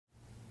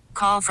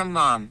Call from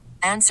mom.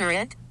 Answer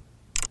it.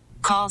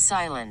 Call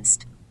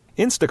silenced.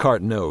 Instacart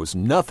knows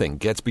nothing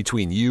gets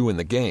between you and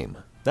the game.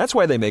 That's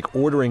why they make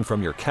ordering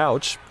from your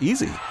couch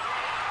easy.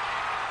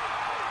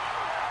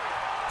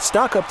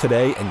 Stock up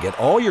today and get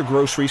all your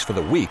groceries for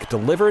the week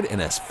delivered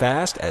in as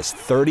fast as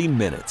 30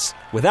 minutes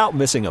without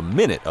missing a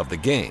minute of the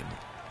game.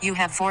 You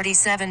have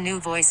 47 new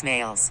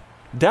voicemails.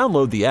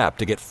 Download the app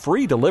to get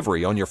free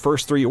delivery on your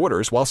first 3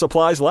 orders while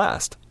supplies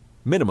last.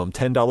 Minimum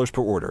 $10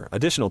 per order.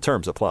 Additional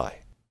terms apply.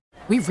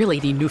 We really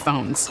need new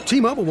phones.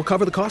 T-Mobile will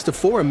cover the cost of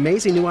 4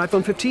 amazing new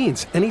iPhone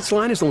 15s, and each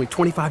line is only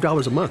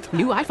 $25 a month.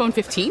 New iPhone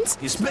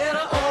 15s? It's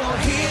better over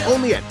here.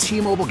 Only at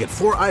T-Mobile, get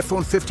 4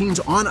 iPhone 15s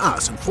on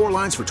us and 4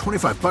 lines for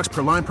 $25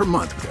 per line per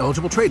month with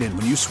eligible trade-in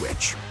when you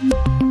switch.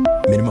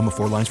 Minimum of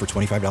 4 lines for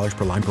 $25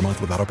 per line per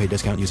month with autopay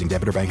discount using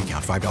debit or bank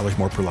account. $5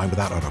 more per line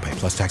without autopay,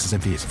 plus taxes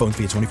and fees. Phone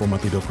fee at 24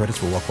 monthly bill credits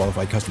for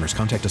well-qualified customers.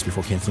 Contact us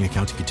before canceling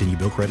account to continue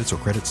bill credits or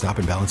credit stop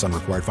and balance on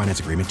required finance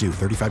agreement due.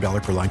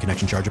 $35 per line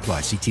connection charge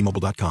applies. See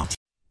T-Mobile.com.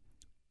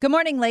 Good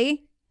morning,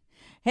 Lee.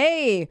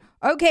 Hey,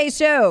 okay,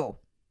 so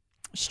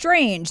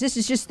strange. This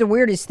is just the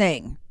weirdest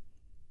thing.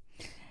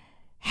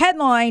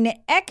 Headline,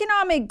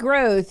 economic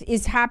growth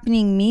is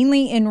happening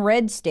mainly in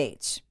red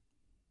states.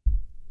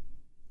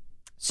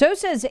 So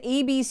says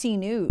ABC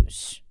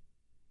News.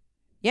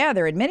 Yeah,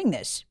 they're admitting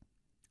this.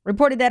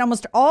 Reported that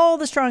almost all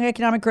the strong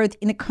economic growth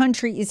in the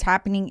country is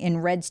happening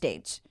in red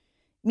states.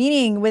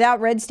 Meaning,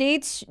 without red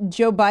states,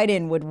 Joe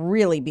Biden would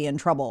really be in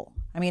trouble.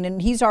 I mean,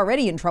 and he's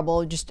already in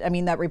trouble.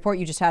 That report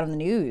you just had on the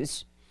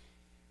news.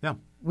 Yeah.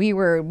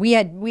 We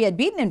had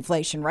beaten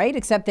inflation, right?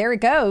 Except there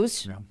it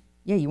goes.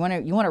 Yeah, you want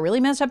to really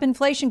mess up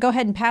inflation? Go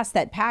ahead and pass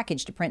that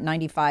package to print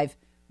 $95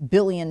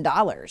 billion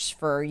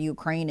for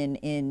Ukraine and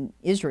in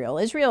Israel.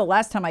 Israel,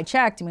 last time I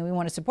checked, we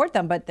want to support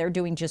them, but they're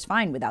doing just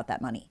fine without that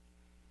money.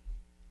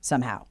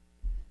 Somehow.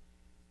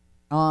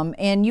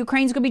 And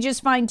Ukraine's going to be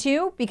just fine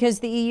too, because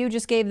the EU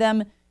just gave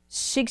them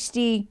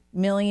 60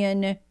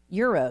 million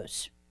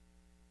euros.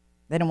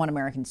 They don't want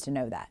Americans to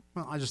know that.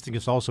 Well, I just think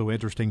it's also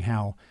interesting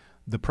how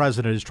the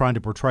president is trying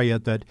to portray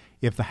it that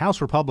if the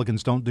House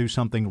Republicans don't do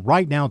something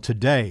right now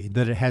today,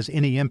 that it has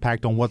any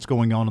impact on what's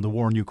going on in the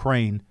war in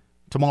Ukraine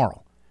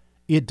tomorrow.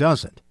 It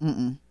doesn't.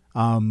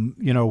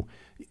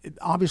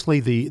 Obviously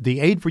the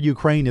aid for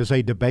Ukraine is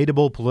a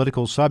debatable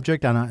political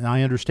subject, and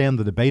I understand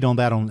the debate on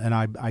that, and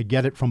I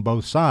get it from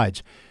both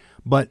sides.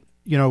 But,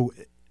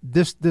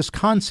 this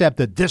concept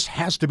that this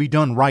has to be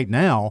done right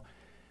now,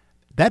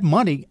 that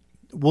money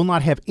will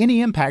not have any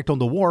impact on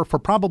the war for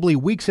probably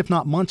weeks, if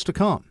not months to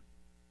come.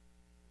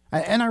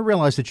 And I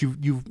realize that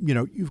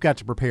you've got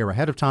to prepare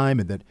ahead of time,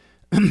 and that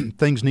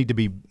things need to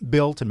be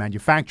built and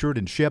manufactured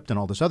and shipped and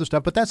all this other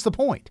stuff. But that's the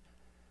point.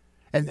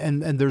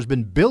 And there's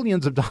been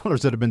billions of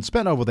dollars that have been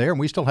spent over there, and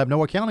we still have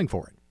no accounting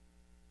for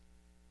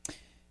it.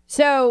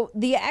 So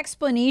the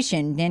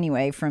explanation,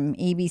 anyway, from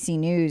ABC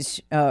News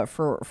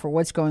for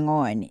what's going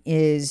on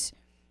is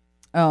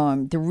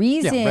the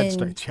reason. Yeah, red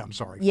states. Yeah, I'm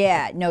sorry.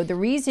 Yeah, no, the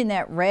reason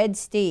that red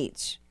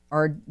states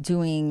are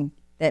doing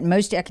that,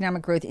 most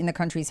economic growth in the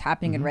country is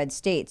happening in red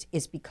states,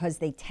 is because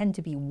they tend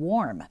to be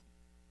warm.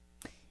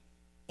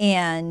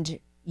 And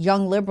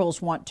young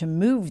liberals want to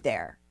move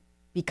there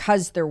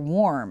because they're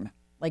warm,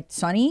 like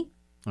sunny.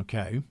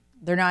 Okay.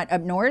 They're not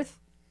up north.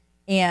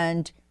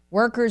 And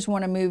workers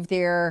want to move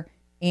there,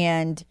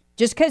 and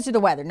just because of the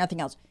weather,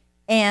 nothing else.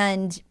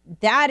 And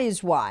that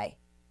is why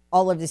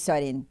all of a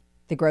sudden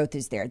the growth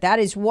is there. That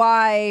is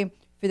why,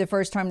 for the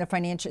first time,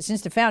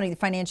 since the founding, the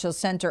financial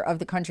center of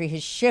the country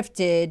has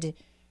shifted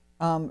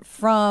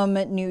from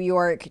New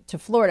York to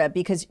Florida,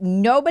 because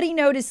nobody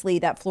noticed, Lee,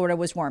 that Florida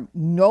was warm.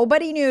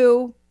 Nobody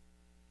knew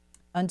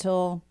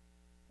until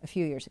a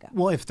few years ago.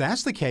 Well, if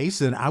that's the case,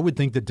 then I would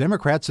think that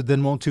Democrats would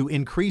then want to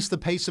increase the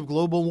pace of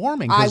global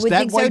warming. I would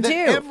think so, too.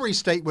 Every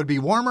state would be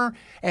warmer,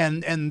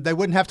 and they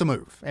wouldn't have to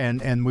move.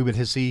 And we would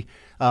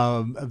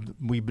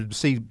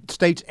see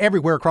states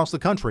everywhere across the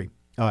country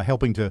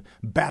helping to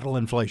battle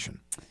inflation.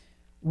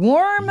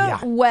 Warm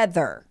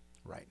weather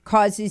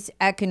causes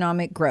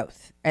economic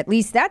growth. At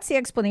least that's the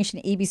explanation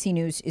ABC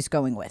News is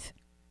going with.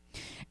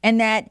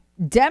 And that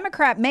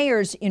Democrat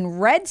mayors in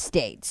red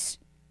states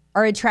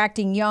are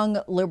attracting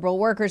young liberal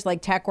workers,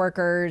 like tech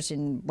workers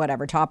and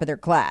whatever, top of their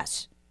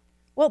class.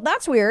 Well,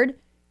 that's weird,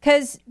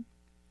 because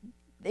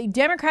the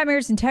Democrat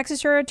mayors in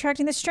Texas are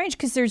attracting this. Strange,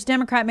 because there's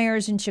Democrat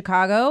mayors in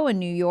Chicago and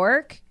New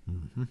York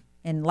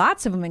and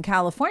lots of them in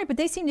California, but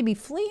they seem to be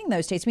fleeing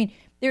those states.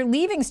 They're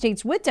leaving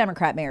states with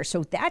Democrat mayors,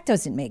 so that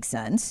doesn't make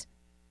sense.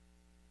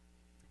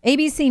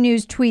 ABC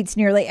News tweets,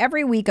 nearly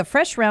every week, a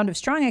fresh round of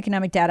strong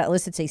economic data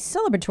elicits a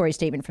celebratory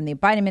statement from the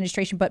Biden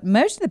administration, but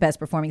most of the best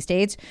performing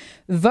states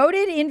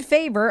voted in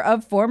favor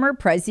of former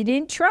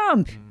President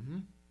Trump.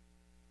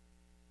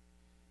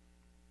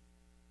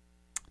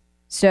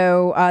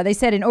 So they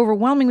said an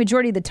overwhelming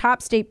majority of the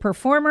top state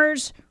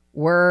performers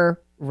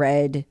were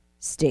red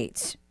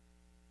states.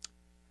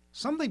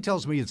 Something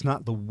tells me it's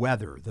not the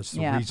weather that's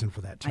the reason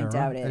for that, Tara. I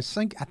doubt it.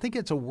 I think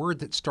it's a word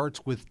that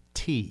starts with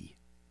T.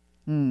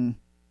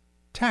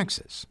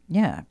 Taxes.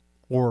 Yeah.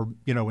 or,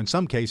 in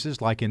some cases,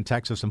 like in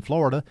Texas and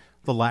Florida,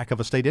 the lack of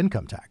a state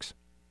income tax.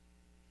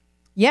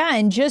 Yeah,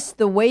 and just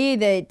the way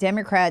that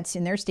Democrats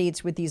in their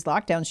states with these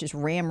lockdowns just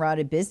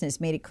ramrodded business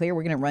made it clear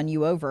we're going to run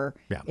you over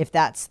if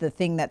that's the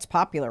thing that's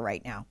popular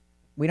right now.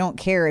 We don't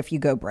care if you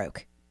go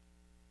broke.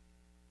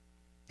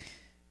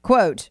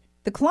 Quote,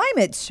 the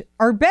climates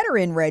are better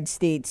in red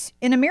states,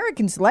 and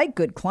Americans like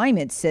good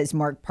climates, says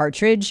Mark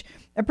Partridge,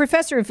 a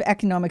professor of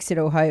economics at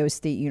Ohio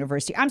State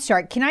University. I'm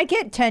sorry, can I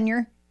get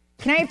tenure?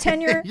 Can I have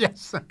tenure?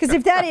 Yes. Because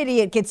if that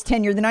idiot gets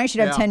tenure, then I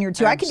should have tenure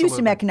too. Absolutely. I can do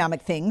some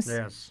economic things.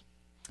 Yes.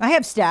 I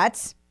have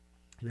stats.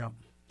 Yeah.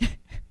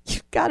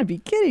 You've got to be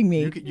kidding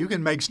me. You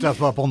can make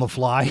stuff up on the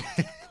fly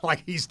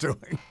like he's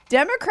doing.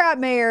 Democrat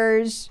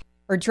mayors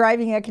are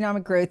driving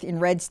economic growth in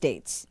red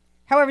states.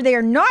 However, they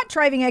are not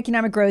driving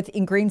economic growth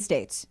in green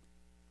states.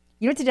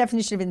 You know what the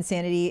definition of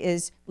insanity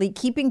is? Like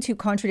keeping two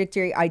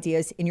contradictory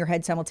ideas in your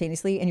head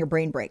simultaneously and your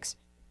brain breaks.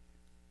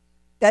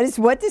 That is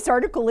what this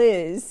article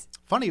is.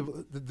 Funny,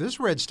 this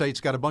red state's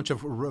got a bunch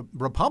of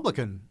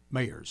Republican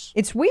mayors.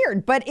 It's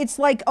weird, but it's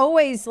like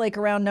always like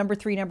around number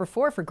 3, number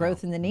 4 for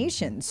growth in the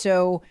nation.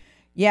 So,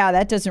 yeah,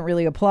 that doesn't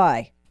really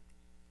apply.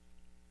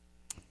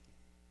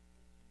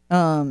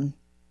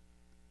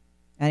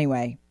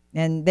 Anyway,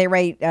 and they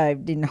write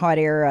in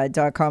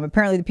hotair.com,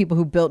 apparently the people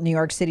who built New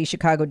York City,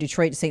 Chicago,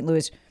 Detroit, St.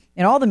 Louis,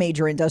 and all the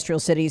major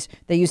industrial cities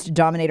that used to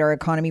dominate our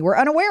economy were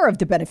unaware of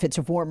the benefits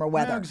of warmer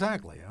weather. Yeah,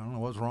 exactly. I don't know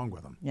what's wrong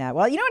with them. Yeah,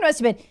 well, you know what must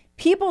have been?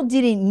 People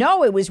didn't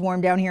know it was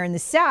warm down here in the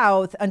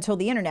South until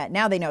the internet.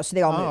 Now they know, so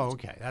they all moved. Oh,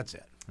 okay. That's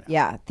it.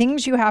 Yeah,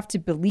 things you have to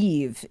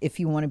believe if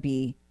you want to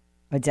be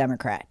a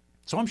Democrat.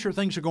 So I'm sure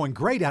things are going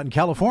great out in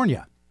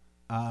California.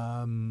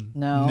 No.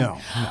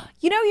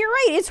 You know, you're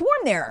right. It's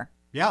warm there.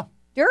 Yeah.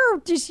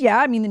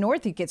 I mean, the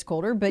north it gets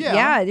colder, but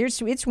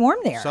it's warm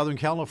there. Southern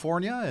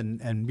California, and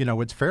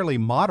it's fairly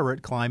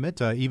moderate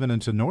climate, even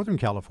into Northern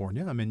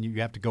California. I mean, you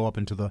have to go up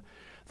into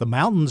the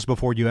mountains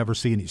before you ever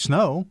see any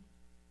snow.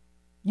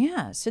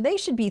 Yeah, so they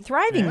should be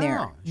thriving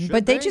there.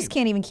 But they just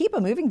can't even keep a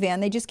moving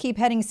van. They just keep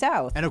heading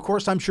south. And, of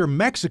course, I'm sure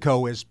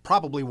Mexico is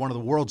probably one of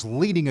the world's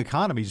leading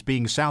economies,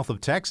 being south of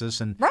Texas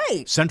and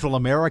Central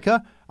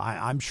America.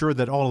 I'm sure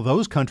that all of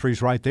those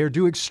countries right there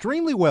do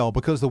extremely well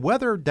because the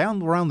weather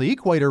down around the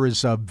equator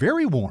is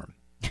very warm.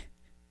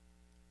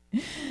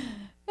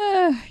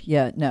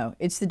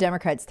 It's the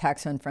Democrats'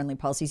 tax-unfriendly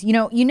policies. You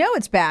know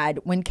it's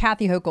bad when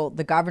Kathy Hochul,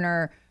 the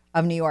governor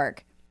of New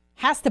York,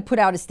 has to put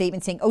out a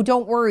statement saying, oh,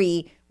 don't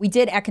worry, we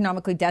did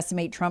economically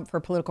decimate Trump for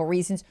political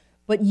reasons,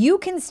 but you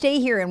can stay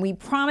here and we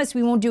promise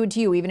we won't do it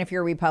to you even if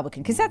you're a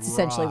Republican, because that's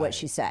essentially what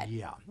she said.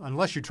 Yeah,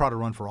 unless you try to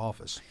run for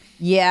office.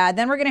 Yeah,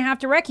 then we're going to have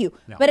to wreck you.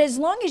 No. But as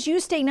long as you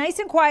stay nice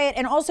and quiet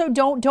and also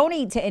don't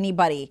donate to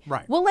anybody,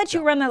 we'll let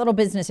you run that little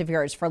business of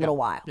yours for a little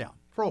while. Yeah,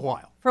 for a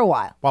while.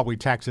 While we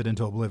tax it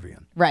into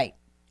oblivion. Right.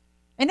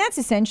 And that's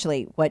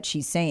essentially what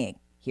she's saying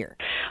here.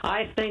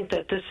 I think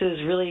that this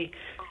is really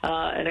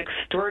an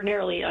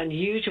extraordinarily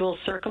unusual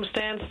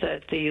circumstance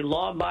that the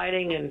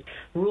law-abiding and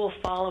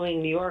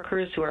rule-following New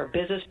Yorkers who are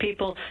business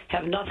people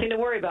have nothing to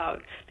worry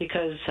about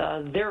because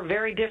they're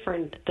very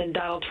different than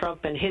Donald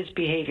Trump and his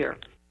behavior.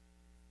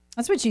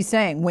 That's what she's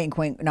saying. Wink,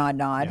 wink, nod,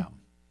 nod.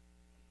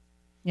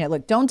 Yeah,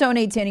 look, don't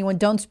donate to anyone.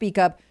 Don't speak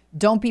up.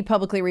 Don't be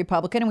publicly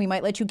Republican, and we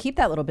might let you keep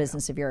that little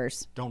business of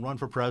yours. Don't run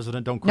for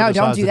president. Don't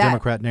criticize the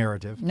Democrat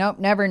narrative. Nope,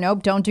 never.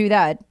 Nope, don't do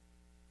that.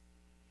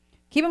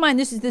 Keep in mind,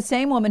 this is the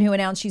same woman who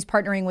announced she's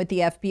partnering with the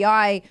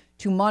FBI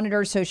to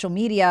monitor social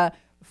media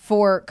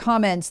for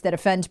comments that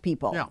offend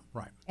people. Yeah,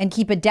 right. And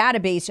keep a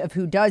database of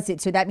who does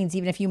it. So that means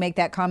even if you make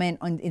that comment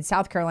in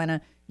South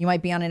Carolina, you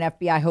might be on an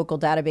FBI Hochul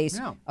database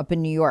up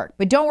in New York.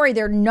 But don't worry,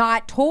 they're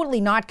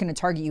totally not going to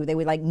target you. They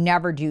would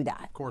never do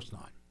that. Of course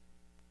not.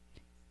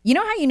 You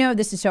know how you know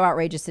this is so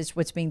outrageous, this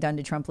what's being done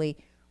to Trump Lee?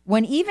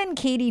 When even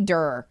Katie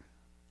Durr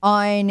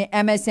on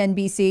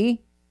MSNBC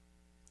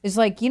is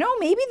like,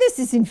 maybe this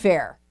isn't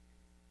fair.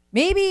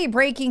 Maybe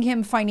breaking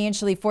him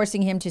financially,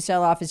 forcing him to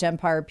sell off his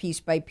empire piece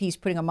by piece,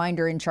 putting a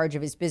minder in charge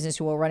of his business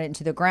who will run it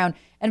into the ground,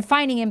 and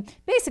finding him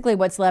basically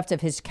what's left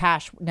of his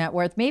cash net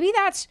worth. Maybe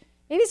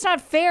it's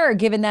not fair,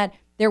 given that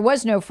there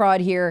was no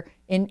fraud here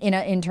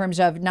in terms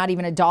of not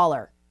even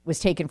 $1 was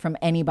taken from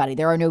anybody.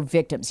 There are no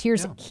victims.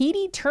 Here's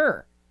Katie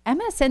Durr,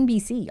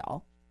 MSNBC,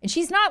 y'all, and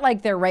she's not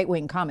like their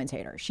right-wing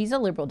commentator. She's a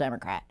liberal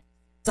Democrat.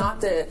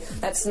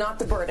 That's not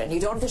the burden. You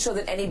don't have to show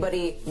that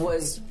anybody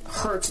was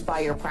hurt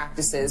by your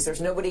practices. There's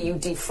nobody you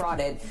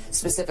defrauded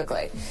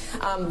specifically.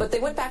 But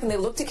they went back and they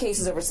looked at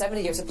cases over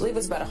 70 years. I believe it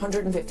was about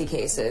 150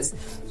 cases,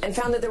 and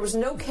found that there was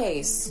no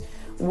case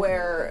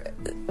where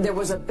there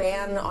was a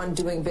ban on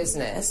doing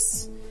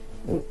business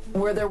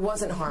where there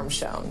wasn't harm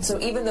shown. So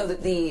even though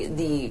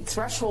the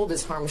threshold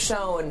is harm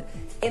shown,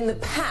 in the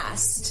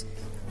past,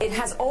 it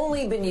has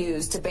only been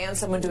used to ban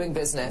someone doing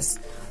business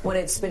when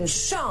it's been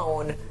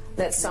shown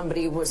that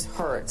somebody was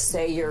hurt.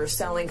 Say you're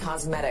selling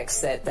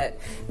cosmetics that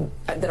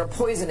are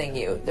poisoning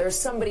you. There's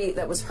somebody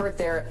that was hurt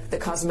there. The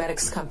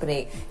cosmetics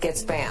company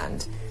gets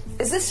banned.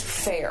 Is this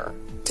fair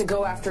to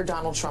go after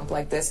Donald Trump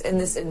like this in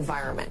this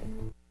environment?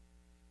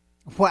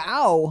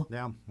 Wow.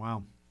 Yeah,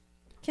 wow.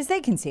 Because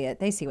they can see it.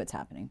 They see what's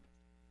happening.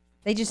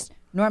 They just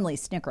normally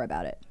snicker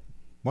about it.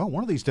 Well,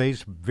 one of these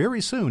days, very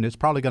soon, it's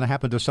probably going to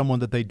happen to someone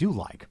that they do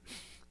like.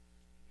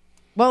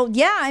 Well,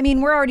 yeah. I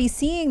mean, we're already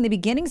seeing the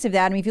beginnings of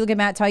that. I mean, if you look at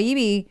Matt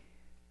Taibbi,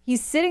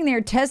 he's sitting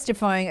there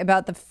testifying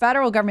about the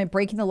federal government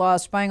breaking the law,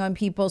 spying on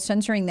people,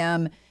 censoring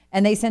them,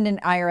 and they send an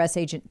IRS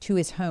agent to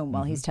his home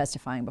while he's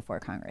testifying before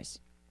Congress.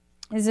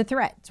 It's a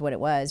threat. It's what it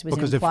was. It was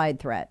an implied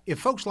threat. If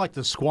folks like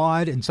the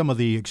Squad and some of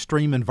the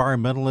extreme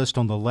environmentalists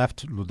on the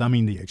left, I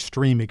mean the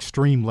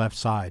extreme left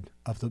side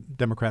of the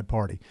Democrat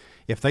Party,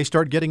 if they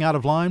start getting out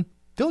of line,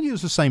 they'll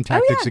use the same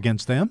tactics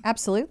against them.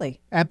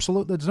 Absolutely.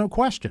 Absolutely. There's no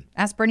question.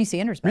 Ask Bernie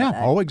Sanders about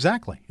that. Oh,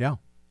 exactly. Yeah.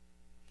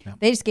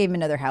 They just gave him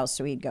another house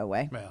so he'd go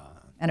away.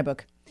 And a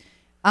book.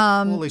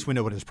 Well, at least we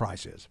know what his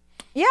price is.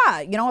 Yeah.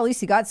 At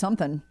least he got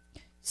something.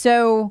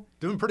 So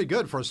doing pretty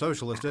good for a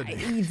socialist, isn't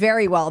he?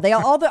 Very well. They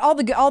all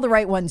the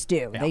right ones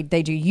do. Yeah.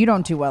 They do. You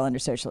don't do well under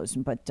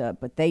socialism, but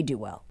they do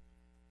well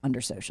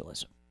under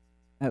socialism.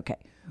 Okay.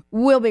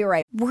 We'll be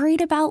right.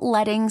 Worried about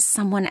letting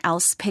someone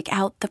else pick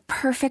out the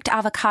perfect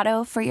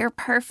avocado for your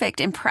perfect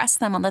impress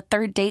them on the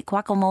third date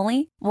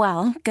guacamole?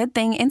 Well, good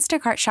thing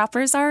Instacart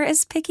shoppers are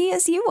as picky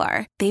as you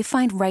are. They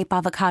find ripe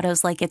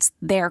avocados like it's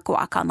their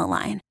guac on the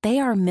line. They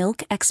are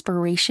milk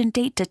expiration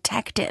date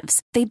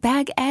detectives. They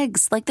bag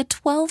eggs like the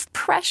 12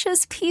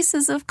 precious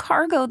pieces of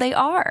cargo they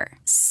are.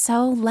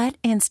 So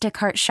let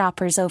Instacart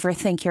shoppers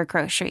overthink your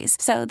groceries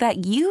so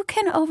that you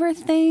can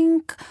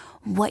overthink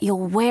what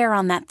you'll wear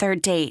on that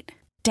third date.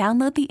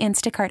 Download the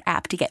Instacart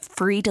app to get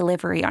free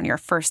delivery on your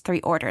first 3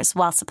 orders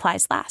while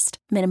supplies last.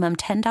 Minimum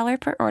 $10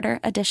 per order.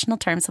 Additional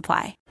terms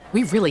apply.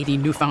 We really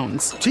need new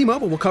phones.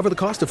 T-Mobile will cover the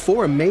cost of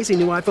 4 amazing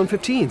new iPhone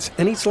 15s,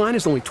 and each line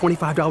is only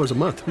 $25 a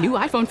month. New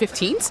iPhone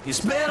 15s? It's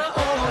better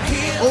over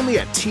here. Only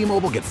at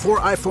T-Mobile, get 4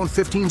 iPhone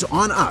 15s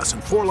on us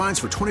and 4 lines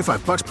for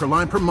 $25 per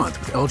line per month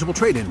with eligible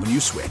trade-in when you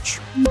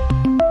switch.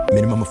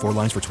 Minimum of 4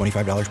 lines for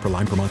 $25 per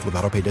line per month with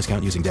autopay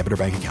discount using debit or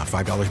bank account.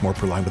 $5 more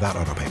per line without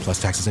autopay,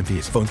 plus taxes and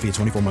fees. Phone fee at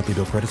 24 monthly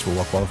bill credits for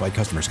well-qualified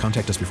customers.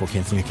 Contact us before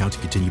canceling account to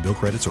continue bill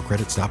credits or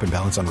credit stop and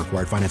balance on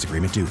required finance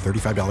agreement due.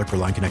 $35 per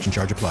line connection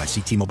charge applies.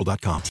 See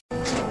T-Mobile.com.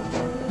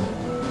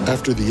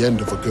 After the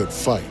end of a good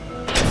fight,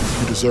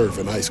 you deserve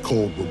an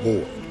ice-cold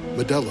reward.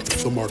 Modelo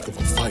is the mark of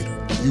a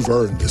fighter. You've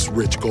earned this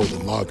rich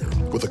golden lager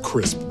with a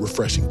crisp,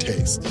 refreshing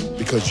taste.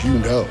 Because you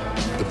know,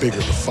 the bigger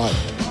the fight,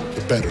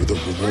 the better the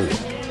reward.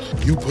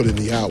 You put in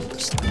the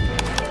hours,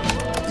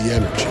 the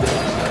energy,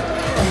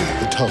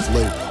 the tough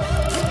labor.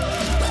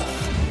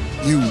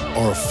 You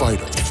are a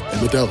fighter,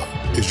 and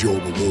Modelo is your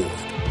reward.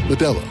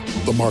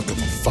 Modelo, the mark of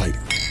a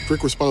fighter.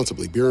 Drink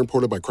responsibly. Beer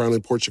imported by Crown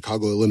Imports,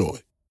 Chicago,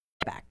 Illinois.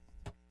 Back.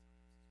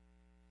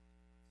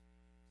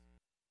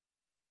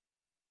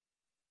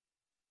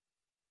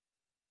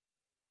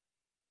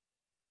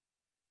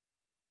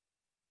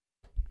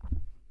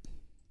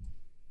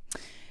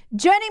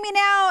 Joining me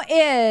now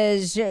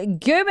is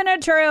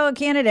gubernatorial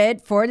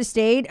candidate for the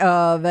state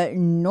of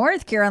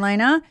North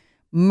Carolina,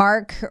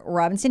 Mark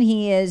Robinson.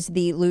 He is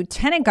the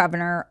lieutenant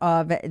governor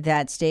of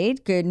that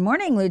state. Good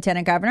morning,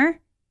 Lieutenant Governor.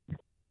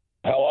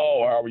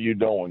 Hello, how are you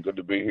doing? Good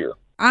to be here.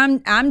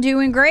 I'm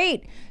doing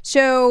great.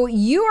 So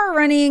you are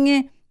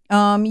running.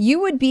 You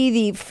would be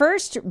the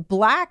first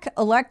Black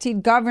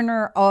elected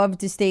governor of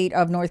the state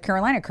of North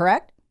Carolina,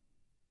 correct?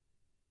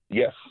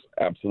 Yes,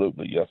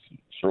 absolutely. Yes,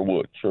 sure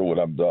would.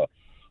 I'm the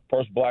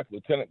first Black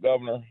lieutenant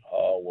governor.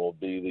 Will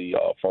be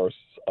the first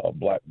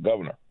Black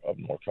governor of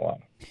North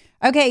Carolina.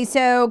 Okay,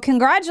 so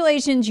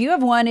congratulations. You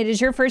have won. It is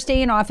your first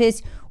day in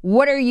office.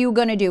 What are you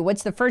going to do?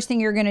 What's the first thing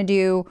you're going to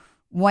do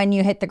when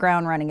you hit the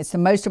ground running? It's the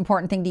most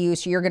important thing to you,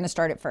 so you're going to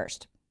start it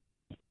first.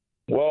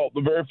 Well,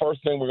 the very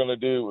first thing we're going to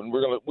do, and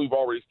we've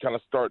already kind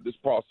of started this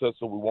process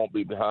so we won't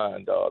be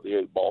behind the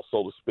 8 ball,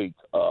 so to speak.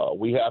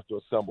 We have to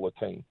assemble a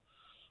team.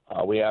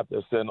 We have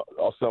to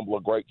assemble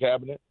a great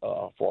cabinet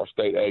for our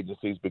state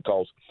agencies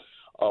because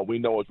we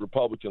know as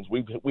Republicans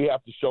we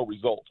have to show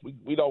results.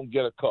 We don't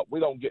get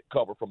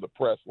cover from the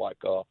press like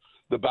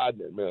the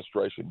Biden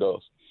administration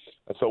does,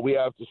 and so we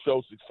have to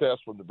show success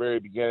from the very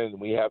beginning.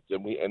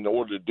 And in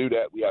order to do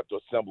that, we have to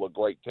assemble a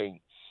great team.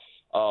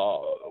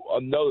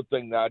 Another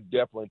thing that I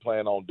definitely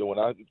plan on doing,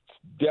 I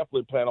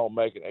definitely plan on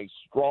making a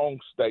strong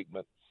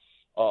statement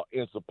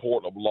in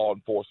support of law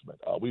enforcement.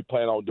 We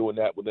plan on doing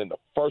that within the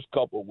first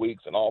couple of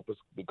weeks in office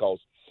because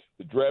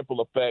the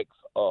dreadful effects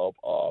of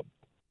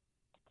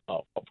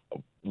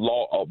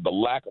the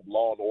lack of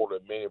law and order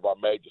in many of our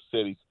major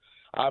cities,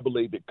 I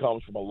believe it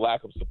comes from a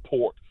lack of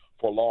support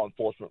for law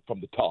enforcement from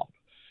the top.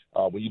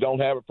 When you don't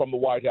have it from the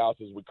White House,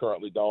 as we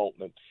currently don't,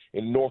 and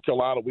in North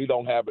Carolina, we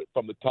don't have it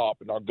from the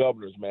top in our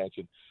governor's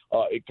mansion,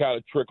 it kind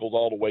of trickles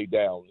all the way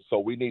down. So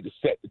we need to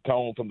set the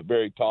tone from the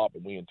very top,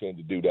 and we intend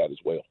to do that as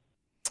well.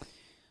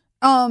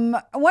 I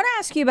want to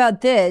ask you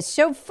about this.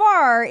 So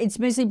far, it's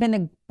mostly been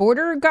the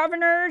border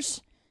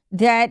governors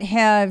that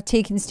have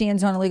taken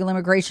stands on illegal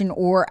immigration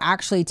or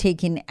actually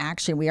taken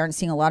action. We aren't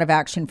seeing a lot of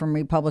action from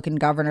Republican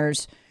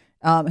governors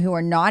who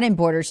are not in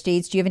border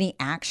states. Do you have any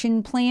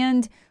action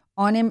planned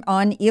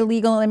on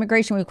illegal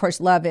immigration? We, of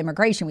course, love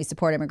immigration. We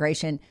support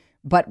immigration.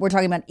 but we're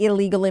talking about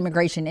illegal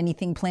immigration.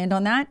 Anything planned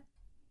on that?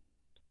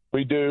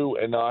 We do,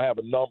 and I have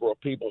a number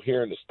of people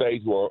here in the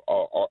state who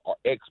are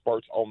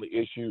experts on the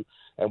issue,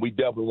 and we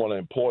definitely want to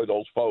employ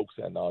those folks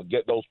and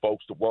get those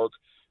folks to work,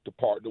 to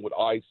partner with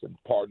ICE and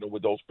partner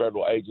with those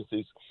federal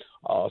agencies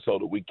so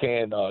that we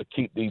can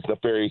keep these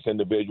nefarious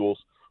individuals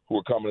who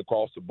are coming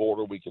across the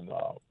border. We can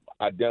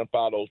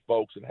identify those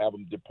folks and have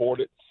them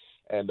deported,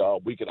 and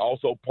we can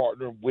also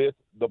partner with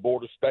the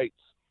border states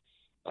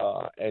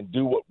and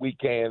do what we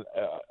can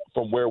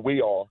from where we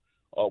are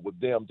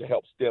with them to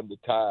help stem the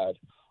tide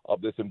of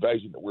this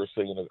invasion that we're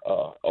seeing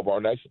of our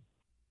nation.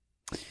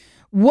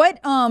 What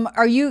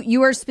are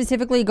you are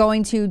specifically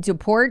going to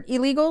deport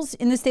illegals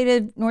in the state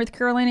of North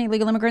Carolina,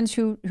 illegal immigrants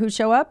who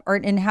show up,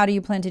 and how do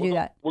you plan to do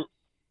that?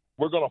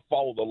 We're going to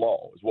follow the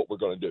law is what we're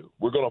going to do.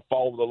 We're going to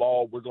follow the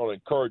law. We're going to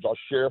encourage our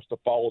sheriffs to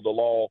follow the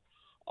law.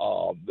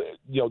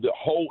 The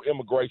whole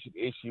immigration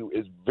issue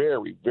is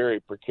very, very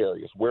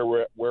precarious. Where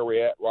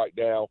we're at right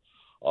now,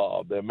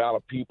 the amount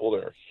of people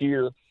that are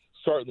here.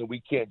 Certainly,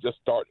 we can't just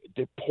start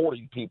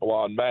deporting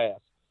people en masse.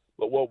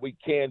 But what we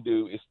can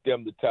do is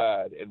stem the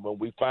tide. And when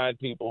we find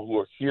people who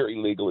are here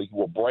illegally,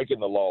 who are breaking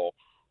the law,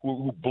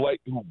 who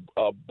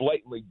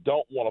blatantly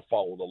don't want to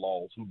follow the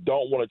laws, who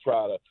don't want to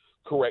try to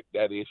correct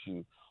that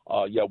issue,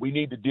 we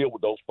need to deal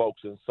with those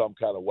folks in some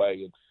kind of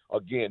way. And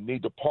again,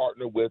 need to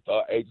partner with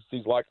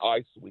agencies like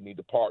ICE. We need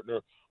to partner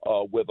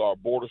with our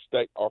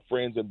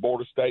friends in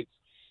border states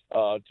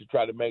to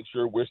try to make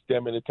sure we're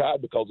stemming the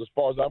tide. Because as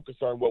far as I'm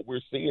concerned, what we're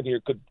seeing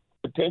here could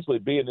potentially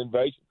be an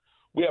invasion.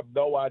 We have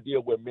no idea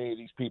where many of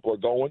these people are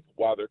going,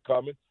 why they're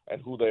coming, and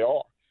who they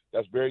are.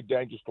 That's very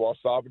dangerous to our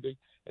sovereignty.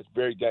 It's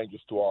very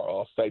dangerous to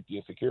our safety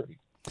and security.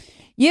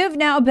 You've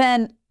now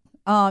been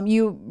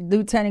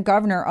Lieutenant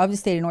Governor of the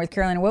state of North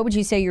Carolina. What would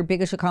you say your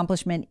biggest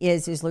accomplishment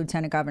is as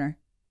Lieutenant Governor?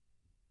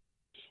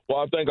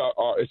 Well, I think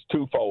it's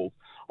twofold.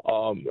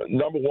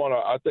 Number one,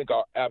 I think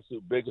our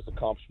absolute biggest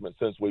accomplishment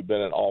since we've been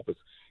in office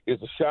is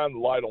to shine the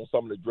light on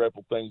some of the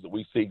dreadful things that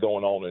we see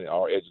going on in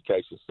our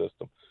education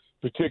system,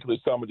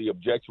 particularly some of the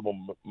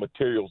objectionable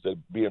materials that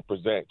are being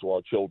presented to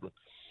our children.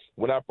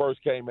 When I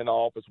first came in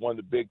office, one of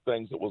the big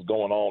things that was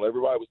going on,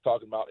 everybody was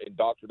talking about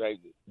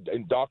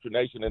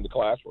indoctrination in the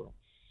classroom.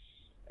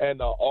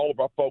 And all of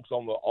our folks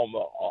on the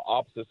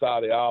opposite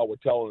side of the aisle were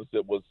telling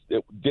us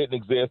it didn't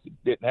exist, it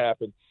didn't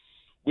happen.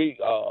 We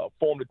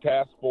formed a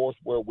task force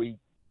where we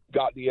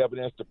got the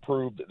evidence to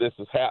prove that this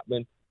is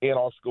happening in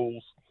our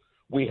schools.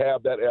 We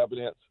have that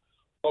evidence.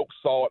 Folks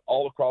saw it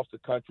all across the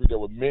country. There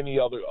were many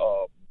other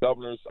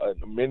governors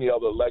and many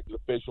other elected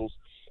officials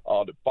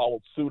that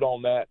followed suit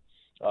on that.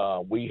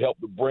 We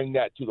helped to bring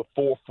that to the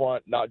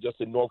forefront, not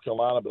just in North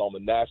Carolina, but on the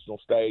national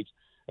stage,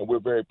 and we're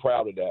very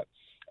proud of that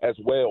as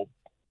well.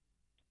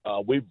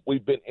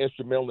 We've been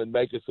instrumental in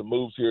making some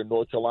moves here in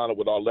North Carolina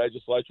with our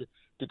legislature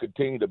to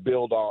continue to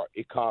build our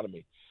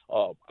economy.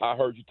 I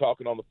heard you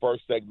talking on the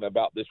first segment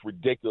about this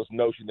ridiculous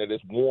notion that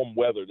it's warm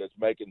weather that's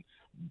making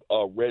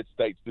red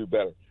states do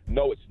better.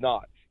 No, it's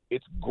not.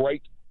 It's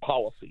great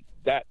policy.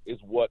 That is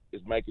what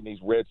is making these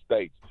red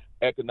states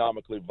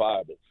economically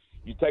viable.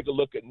 You take a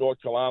look at North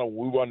Carolina.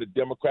 When we were under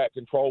Democrat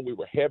control, we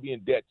were heavy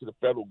in debt to the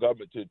federal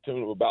government to the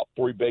tune of about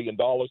 $3 billion.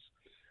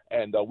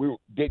 And we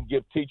didn't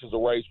give teachers a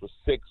raise for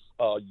 6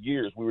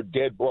 years. We were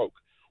dead broke.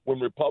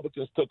 When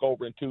Republicans took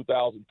over in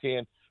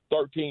 2010,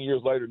 13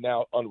 years later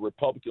now, under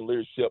Republican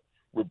leadership,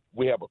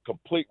 we have a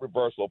complete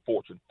reversal of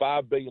fortune.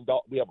 $5 billion.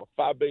 We have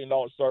a $5 billion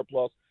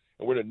surplus,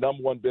 and we're the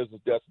number one business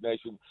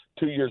destination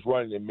 2 years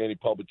running in many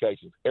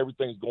publications.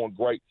 Everything's going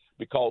great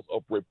because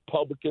of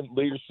Republican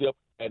leadership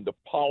and the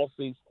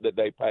policies that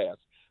they pass.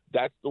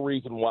 That's the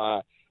reason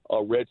why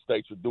red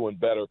states are doing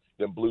better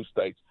than blue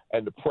states,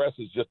 and the press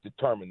is just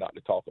determined not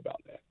to talk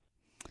about that.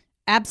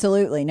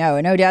 Absolutely.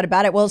 No doubt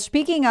about it. Well,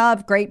 speaking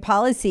of great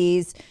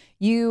policies,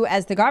 you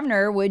as the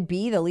governor would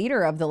be the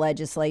leader of the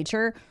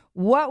legislature.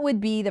 What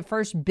would be the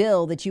first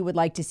bill that you would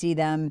like to see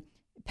them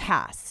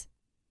pass?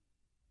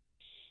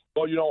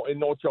 Well, in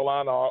North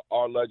Carolina,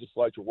 our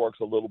legislature works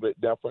a little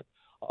bit different.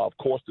 Of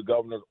course, the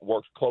governor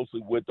works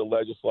closely with the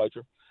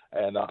legislature,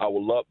 and I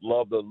would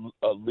love to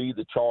lead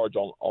the charge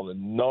on a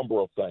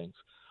number of things.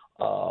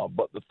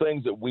 But the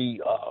things that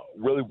we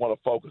really want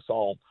to focus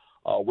on,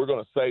 we're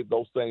going to save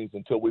those things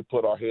until we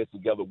put our heads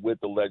together with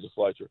the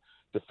legislature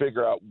to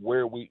figure out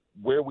where we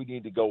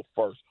need to go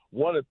first.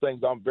 One of the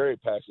things I'm very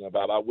passionate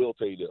about, I will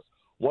tell you this,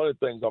 one of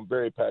the things I'm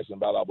very passionate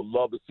about, I would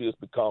love to see us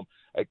become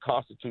a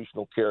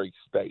constitutional carry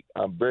state.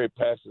 I'm very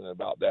passionate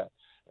about that.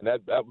 And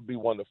that would be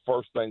one of the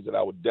first things that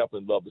I would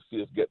definitely love to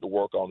see us get to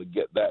work on to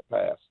get that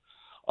passed.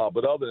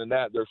 But other than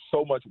that, there's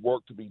so much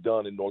work to be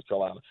done in North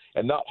Carolina,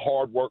 and not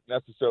hard work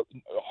necessarily,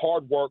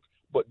 hard work,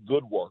 but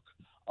good work.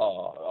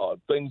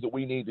 Things that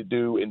we need to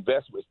do,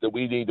 investments that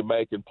we need to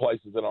make in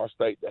places in our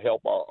state to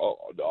help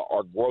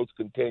our growth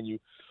continue.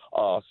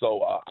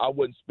 So I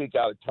wouldn't speak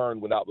out of turn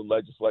without the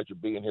legislature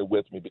being here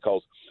with me,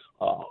 because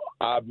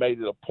I've made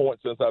it a point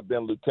since I've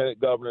been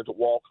lieutenant governor to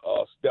walk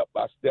step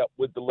by step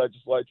with the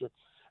legislature,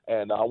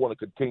 and I want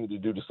to continue to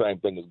do the same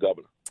thing as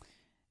governor.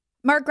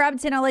 Mark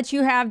Robinson, I'll let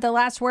you have the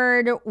last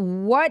word.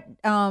 What,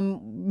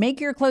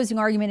 make your closing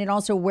argument, and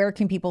also where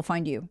can people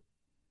find you?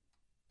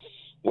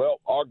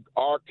 Well,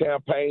 our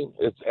campaign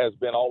has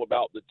been all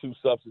about the two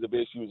substantive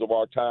issues of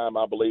our time,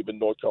 I believe, in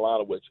North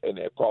Carolina, and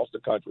across the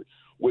country,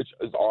 which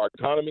is our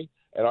economy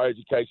and our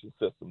education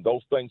system.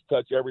 Those things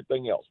touch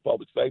everything else: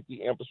 public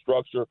safety,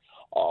 infrastructure,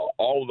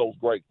 all of those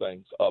great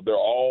things. They're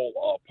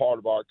all part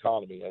of our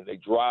economy, and they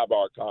drive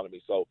our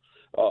economy. So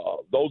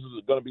those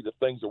are going to be the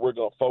things that we're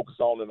going to focus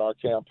on in our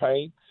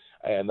campaign,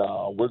 and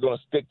we're going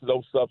to stick to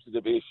those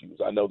substantive issues.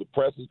 I know the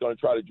press is going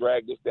to try to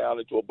drag this down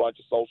into a bunch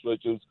of social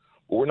issues,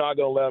 but we're not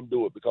going to let them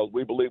do it, because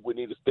we believe we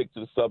need to stick to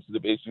the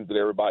substantive issues that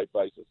everybody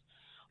faces.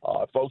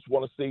 If folks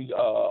want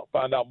to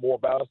find out more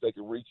about us, they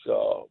can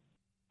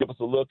give us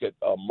a look at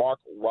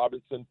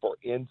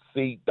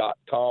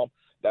markrobinson4nc.com.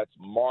 That's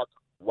Mark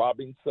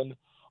Robinson,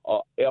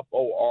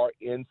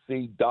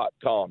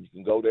 FORNC.com. You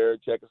can go there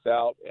and check us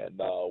out, and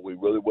we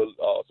really will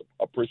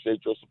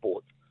appreciate your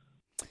support.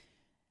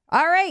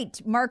 All right.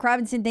 Mark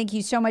Robinson, thank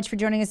you so much for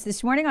joining us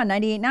this morning on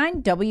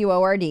 98.9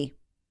 WORD.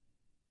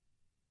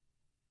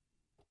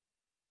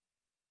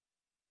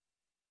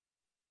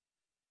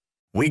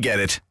 We get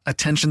it.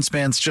 Attention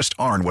spans just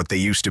aren't what they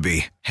used to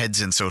be. Heads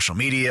in social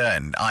media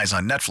and eyes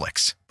on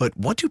Netflix. But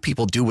what do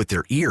people do with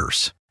their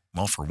ears?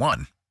 Well, for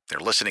one, they're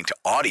listening to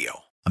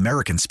audio.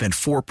 Americans spend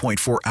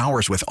 4.4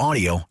 hours with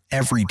audio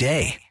every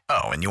day.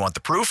 Oh, and you want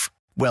the proof?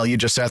 Well, you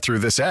just sat through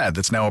this ad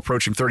that's now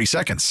approaching 30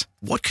 seconds.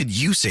 What could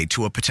you say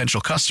to a potential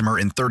customer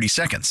in 30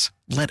 seconds?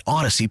 Let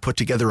Odyssey put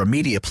together a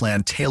media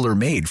plan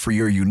tailor-made for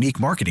your unique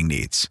marketing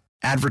needs.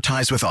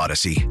 Advertise with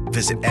Odyssey.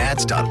 Visit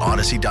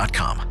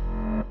ads.odyssey.com.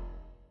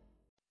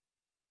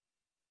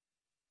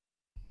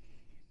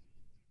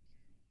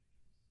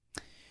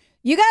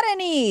 You got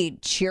any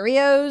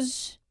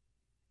Cheerios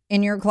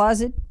in your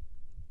closet?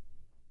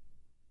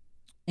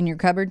 In your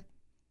cupboard?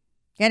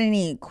 Got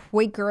any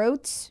Quaker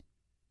Oats?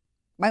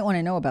 Might want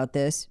to know about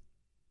this.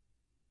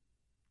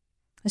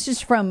 This is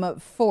from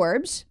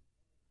Forbes.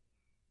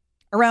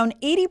 Around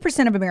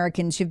 80% of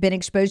Americans have been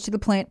exposed to the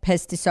plant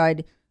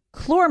pesticide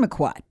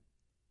chlormiquat,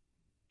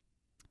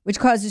 which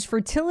causes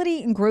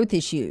fertility and growth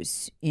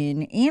issues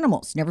in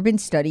animals. Never been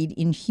studied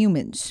in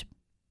humans.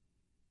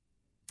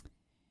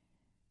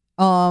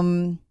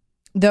 Though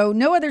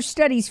no other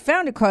studies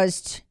found it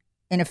caused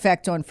an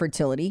effect on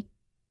fertility.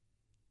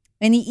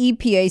 And the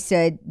EPA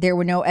said there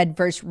were no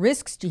adverse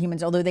risks to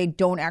humans, although they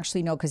don't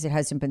actually know because it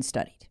hasn't been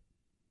studied.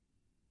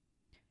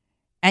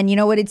 And you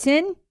know what it's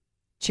in?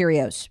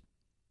 Cheerios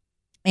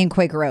and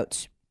Quaker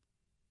Oats.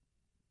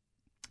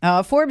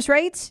 Forbes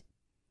writes,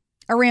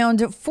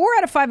 around 4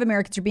 out of 5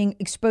 Americans are being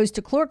exposed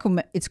to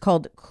it's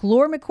called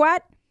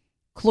chlormiquat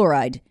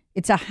chloride.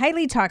 It's a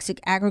highly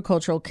toxic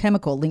agricultural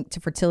chemical linked to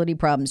fertility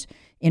problems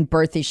and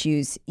birth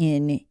issues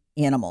in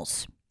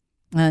animals.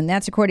 And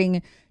that's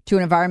according to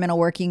an environmental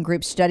working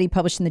group study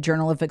published in the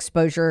Journal of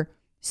Exposure,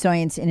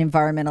 Science, and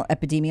Environmental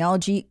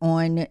Epidemiology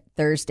on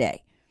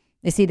Thursday.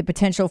 They say the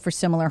potential for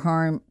similar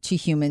harm to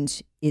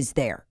humans is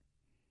there.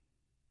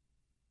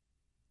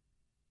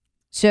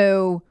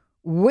 So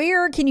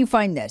where can you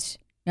find this?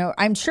 Now,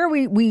 I'm sure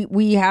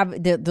we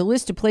have the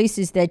list of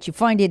places that you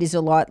find it is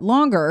a lot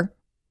longer.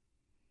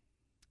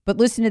 But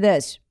listen to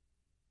this.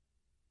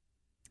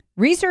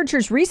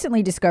 Researchers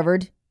recently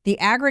discovered the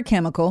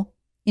agrochemical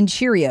in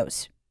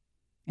Cheerios.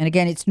 And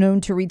again, it's known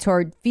to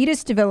retard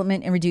fetus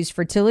development and reduce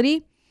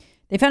fertility.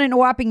 They found it in a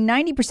whopping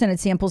 90% of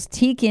samples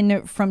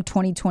taken from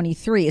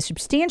 2023, a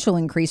substantial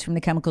increase from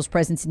the chemical's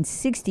presence in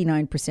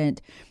 69%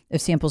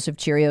 of samples of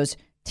Cheerios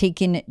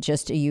taken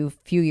just a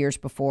few years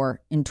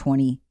before in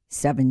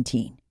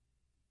 2017.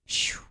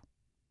 Whew.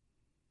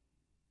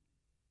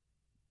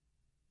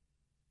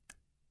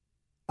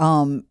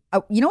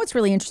 You know what's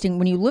really interesting?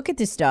 When you look at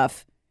this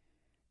stuff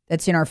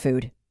that's in our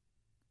food,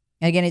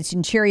 and again, it's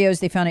in Cheerios.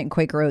 They found it in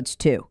Quaker Oats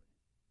too.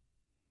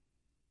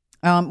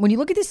 When you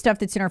look at this stuff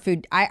that's in our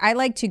food, I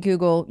like to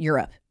Google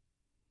Europe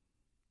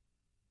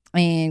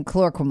and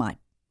chlormiquat.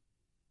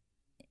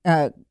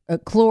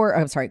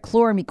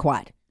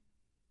 Chlormiquat.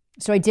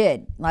 So I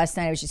did last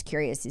night. I was just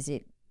curious: is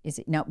it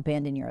now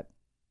banned in Europe?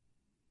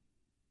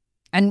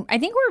 And I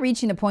think we're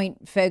reaching the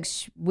point,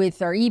 folks,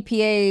 with our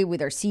EPA,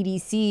 with our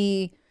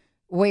CDC,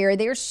 where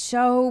they're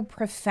so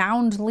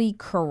profoundly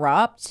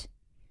corrupt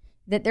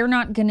that they're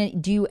not going to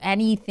do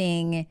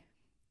anything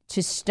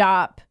to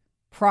stop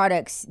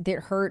products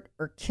that hurt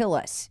or kill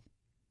us.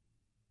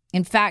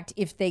 In fact,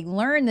 if they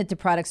learn that the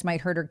products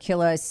might hurt or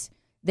kill us,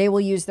 they will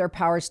use their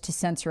powers to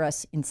censor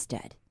us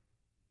instead.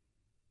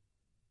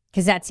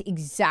 Because that's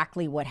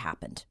exactly what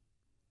happened.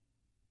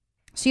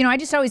 So, I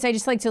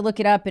just like to look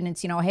it up, and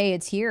it's, hey,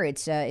 it's here.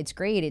 It's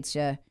great. It's,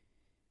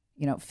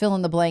 fill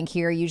in the blank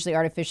here, usually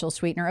artificial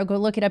sweetener. Oh, go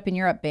look it up in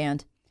Europe,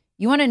 banned.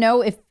 You want to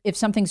know if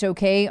something's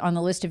okay on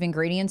the list of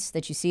ingredients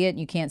that you see it and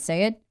you can't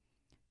say it?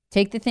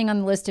 Take the thing on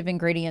the list of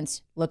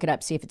ingredients, look it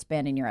up, see if it's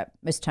banned in Europe.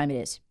 Most of the time it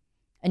is.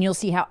 And you'll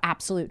see how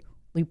absolutely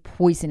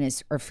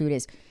poisonous our food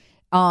is.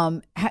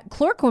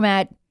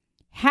 Chlormiquat,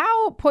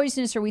 how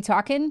poisonous are we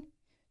talking?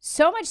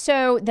 So much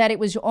so that it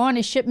was on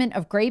a shipment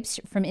of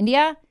grapes from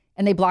India,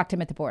 and they blocked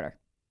him at the border.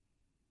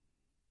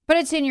 But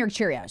it's in your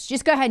Cheerios.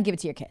 Just go ahead and give it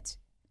to your kids.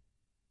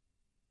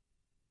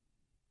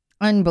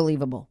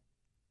 Unbelievable.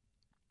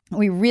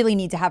 We really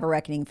need to have a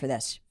reckoning for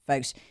this,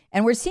 folks.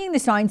 And we're seeing the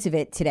signs of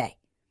it today.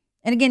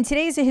 And again,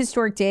 today is a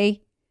historic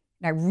day,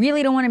 and I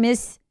really don't want to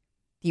miss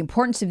the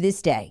importance of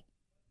this day.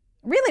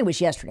 Really, it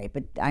was yesterday,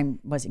 but I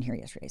wasn't here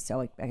yesterday,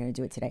 so I got to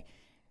do it today.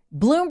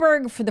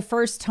 Bloomberg, for the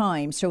first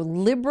time, so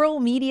liberal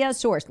media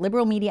source,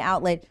 liberal media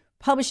outlet,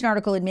 published an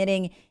article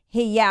admitting,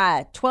 hey,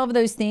 yeah, 12 of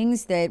those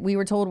things that we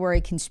were told were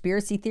a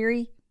conspiracy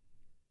theory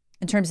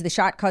in terms of the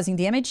shot causing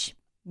damage,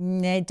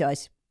 it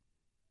does.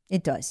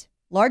 It does.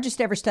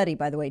 Largest ever study,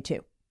 by the way,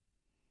 too.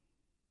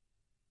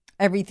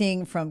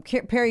 Everything from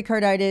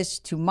pericarditis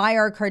to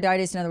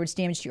myocarditis, in other words,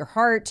 damage to your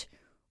heart,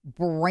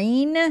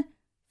 brain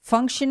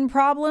function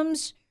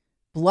problems,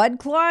 blood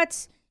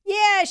clots.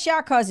 Yeah,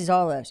 shot causes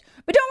all those.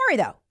 But don't worry,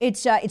 though.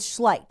 It's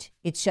slight.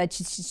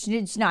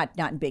 It's not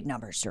in big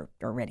numbers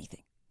or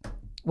anything.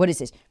 What is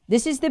this?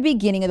 This is the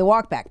beginning of the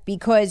walk back.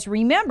 Because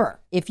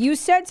remember, if you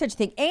said such a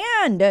thing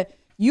and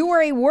you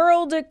were a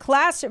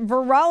world-class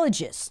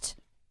virologist,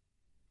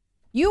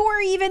 you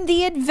were even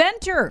the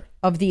inventor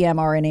of the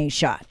mRNA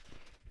shot,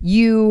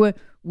 you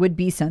would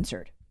be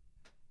censored.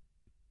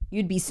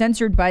 You'd be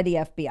censored by the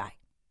FBI.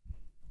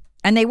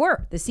 And they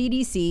were. The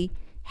CDC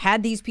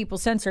had these people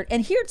censored.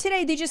 And here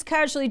today, they just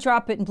casually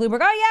drop it in Bloomberg.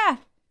 Oh, yeah.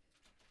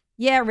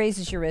 Yeah,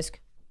 raises your risk.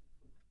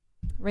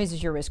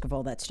 Raises your risk of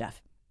all that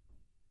stuff.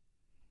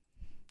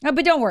 No,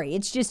 but don't worry.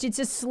 It's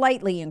a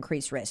slightly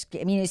increased risk.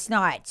 I mean, it's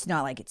not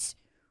like it's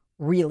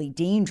really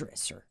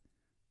dangerous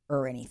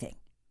or anything.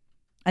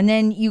 And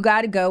then you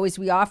got to go, as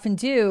we often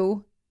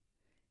do,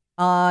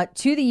 to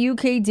the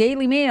UK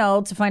Daily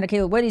Mail to find,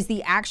 okay, what is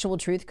the actual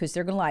truth? Because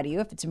they're going to lie to you.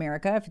 If it's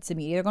America, if it's the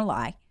media, they're going to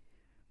lie.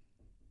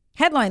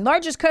 Headline,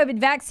 largest COVID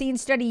vaccine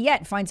study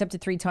yet finds up to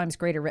 3 times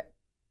greater risk.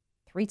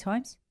 3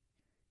 times?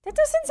 That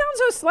doesn't sound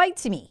so slight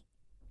to me.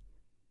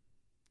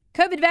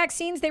 COVID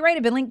vaccines, they write,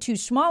 have been linked to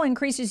small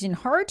increases in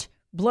heart,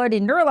 blood,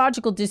 and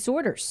neurological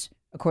disorders,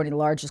 according to the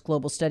largest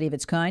global study of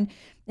its kind.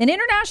 An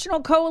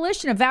international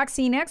coalition of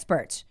vaccine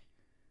experts.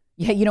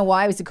 Yeah, you know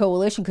why it was a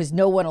coalition? Because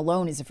no one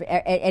alone is afraid.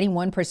 Any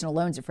one person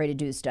alone is afraid to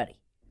do the study.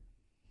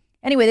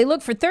 Anyway, they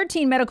looked for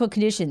 13 medical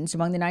conditions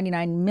among the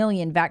 99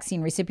 million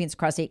vaccine recipients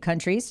across 8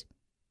 countries.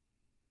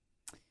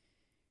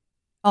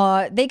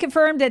 They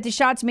confirmed that the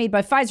shots made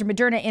by Pfizer,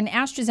 Moderna, and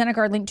AstraZeneca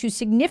are linked to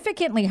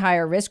significantly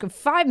higher risk of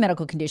 5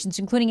 medical conditions,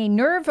 including a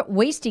nerve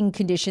wasting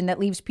condition that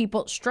leaves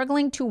people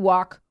struggling to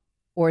walk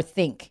or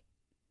think.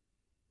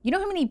 You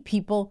know how many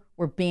people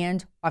were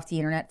banned off the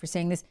internet for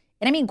saying this?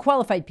 And I mean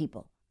qualified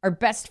people. Our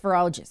best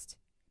virologists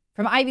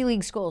from Ivy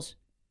League schools.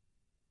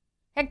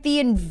 Heck, the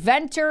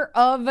inventor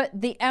of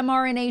the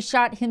mRNA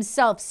shot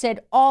himself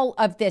said all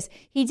of this.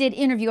 He did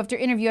interview after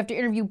interview after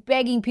interview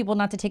begging people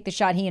not to take the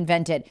shot he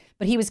invented,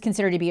 but he was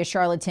considered to be a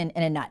charlatan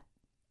and a nut.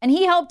 And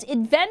he helped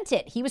invent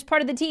it. He was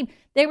part of the team.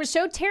 They were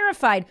so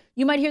terrified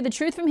you might hear the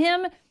truth from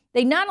him.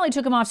 They not only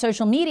took him off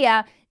social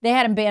media, they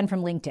had him banned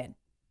from LinkedIn.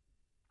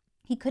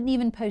 He couldn't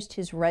even post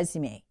his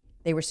resume.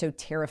 They were so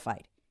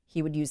terrified.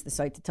 He would use the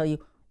site to tell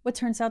you what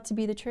turns out to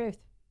be the truth.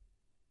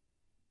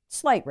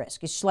 Slight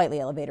risk is slightly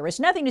elevated risk.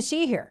 Nothing to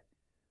see here.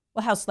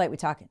 Well, how slight we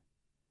talking?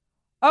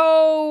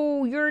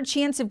 Oh, your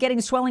chance of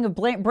getting swelling of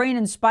brain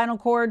and spinal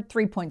cord,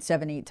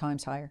 3.78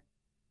 times higher.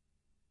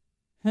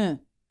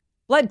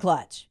 Blood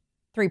clots,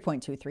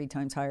 3.23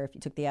 times higher if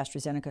you took the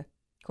AstraZeneca,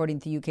 according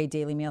to the UK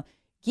Daily Mail.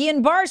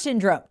 Guillain-Barré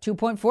syndrome,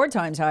 2.4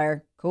 times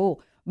higher.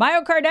 Cool.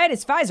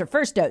 Myocarditis, Pfizer,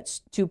 first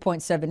dose,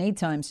 2.78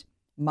 times.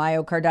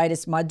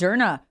 Myocarditis,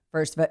 Moderna,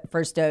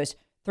 first dose,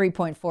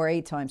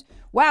 3.48 times.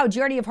 Wow, did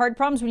you already have heart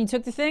problems when you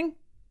took the thing?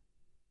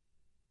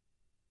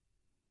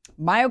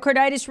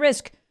 Myocarditis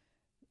risk,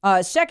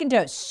 second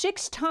dose,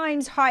 6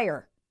 times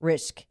higher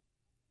risk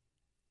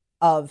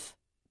of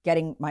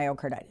getting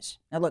myocarditis.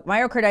 Now look,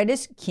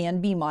 myocarditis can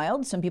be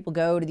mild. Some people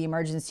go to the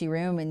emergency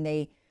room and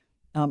they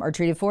are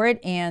treated for it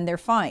and they're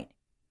fine.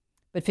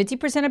 But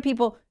 50% of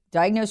people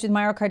diagnosed with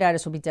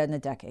myocarditis will be dead in a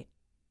decade.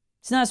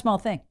 It's not a small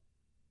thing.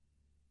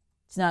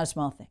 It's not a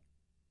small thing.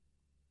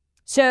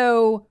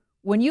 So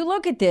when you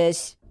look at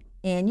this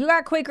and you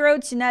got Quaker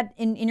Oats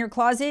in your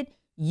closet,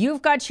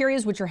 you've got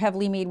Cheerios, which are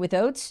heavily made with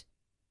oats.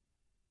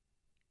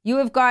 You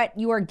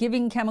are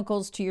giving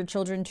chemicals to your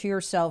children, to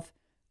yourself,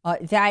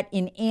 that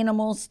in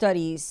animal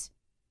studies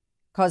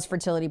cause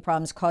fertility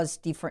problems, cause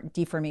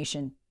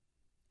deformation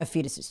of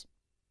fetuses.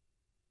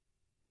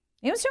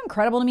 You know what's so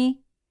incredible to me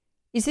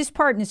is this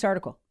part in this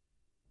article.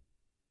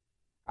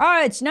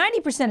 It's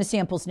 90% of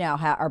samples now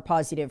are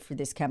positive for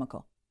this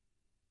chemical.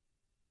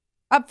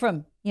 Up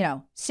from,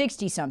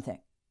 60-something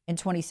in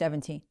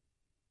 2017.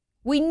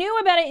 We knew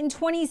about it in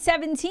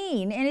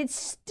 2017, and it's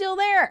still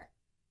there.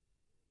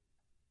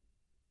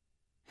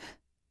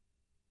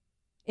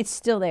 It's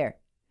still there.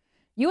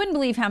 You wouldn't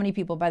believe how many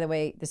people, by the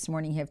way, this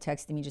morning have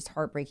texted me just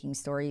heartbreaking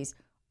stories.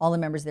 All the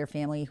members of their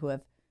family who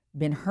have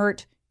been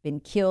hurt, been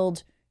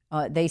killed,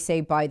 they say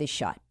by the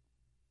shot.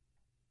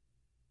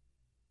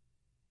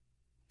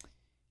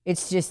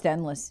 It's just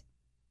endless.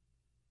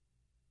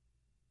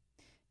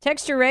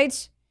 Texture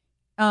rates,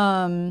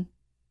 just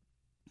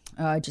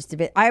a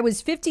bit. I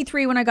was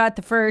 53 when I got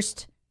the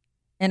first,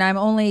 and I'm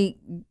going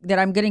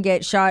to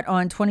get shot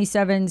on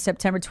 27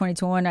 September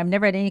 2021. I've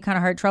never had any kind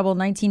of heart trouble.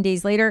 19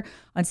 days later,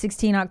 on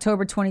 16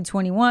 October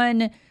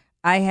 2021,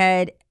 I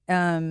had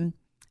a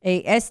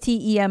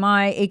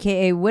STEMI,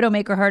 aka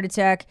Widowmaker heart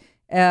attack.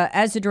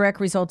 As a direct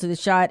result of the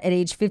shot, at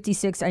age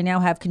 56, I now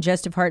have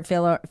congestive heart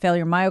failure,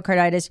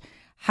 myocarditis,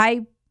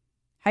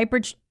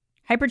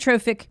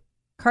 hypertrophic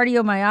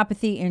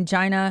cardiomyopathy,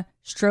 angina,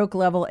 stroke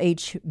level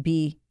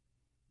HBP.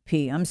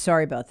 I'm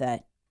sorry about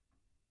that.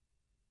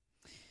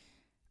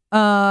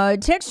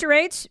 Texture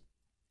rates.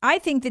 I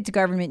think that the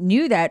government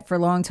knew that for a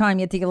long time,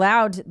 yet they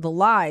allowed the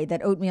lie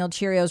that oatmeal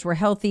Cheerios were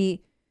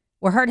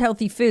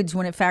heart-healthy foods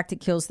when in fact it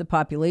kills the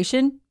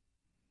population.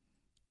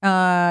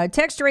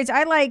 Texture rates.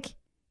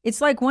 It's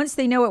like once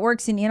they know it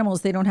works in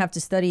animals, they don't have to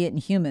study it in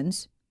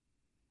humans.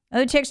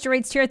 Other texture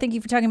rates here. Thank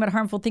you for talking about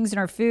harmful things in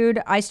our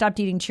food. I stopped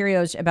eating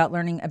Cheerios about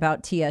learning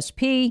about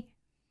TSP.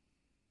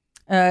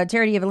 Tara,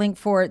 do you have a link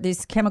for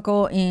this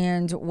chemical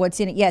and what's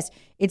in it? Yes,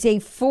 it's a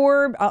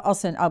Forbes. I'll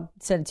send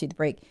it to the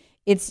break.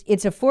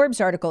 It's a Forbes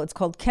article. It's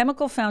called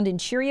 "Chemical Found in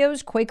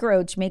Cheerios, Quaker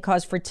Oats May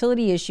Cause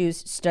Fertility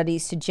Issues.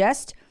 Studies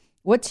Suggest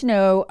What to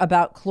Know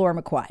About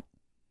Chlormequat."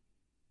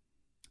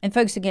 And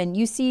folks, again,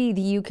 you see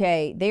the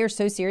UK, they are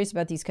so serious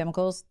about these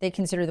chemicals, they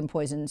consider them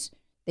poisons.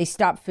 They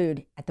stop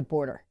food at the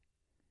border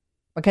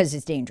because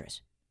it's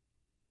dangerous.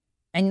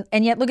 And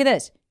yet, look at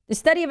this. The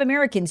study of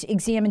Americans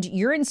examined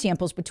urine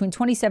samples between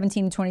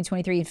 2017 and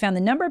 2023 and found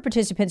the number of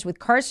participants with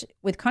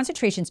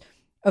concentrations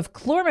of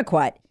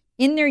chlormequat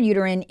in their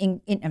urine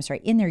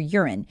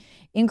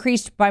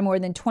increased by more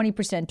than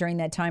 20% during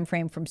that time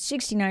frame, from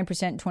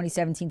 69% in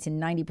 2017 to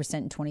 90%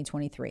 in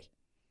 2023.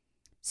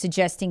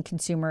 Suggesting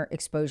consumer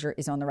exposure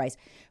is on the rise.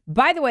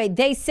 By the way,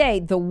 they say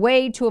the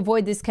way to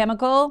avoid this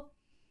chemical,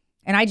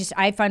 and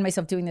I find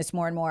myself doing this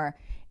more and more,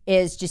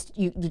 is just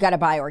you got to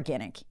buy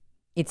organic.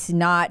 It's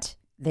not,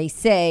 they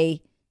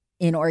say,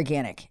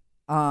 inorganic.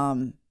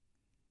 I've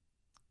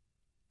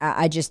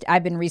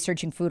been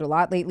researching food a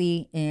lot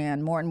lately,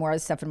 and more of the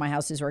stuff in my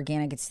house is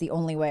organic. It's the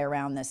only way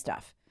around this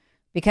stuff,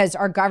 because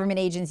our government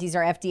agencies,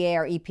 our FDA,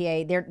 our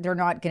EPA, they're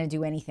not going to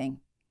do anything.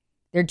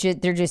 They're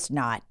just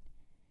not.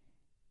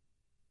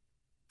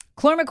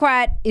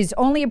 Chlormequat is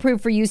only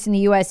approved for use in the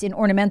U.S. in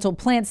ornamental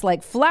plants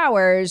like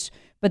flowers,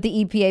 but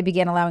the EPA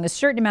began allowing a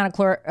certain amount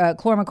of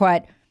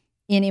chlormequat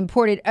in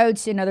imported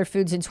oats and other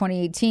foods in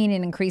 2018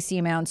 and increased the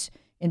amounts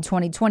in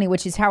 2020,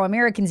 which is how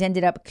Americans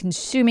ended up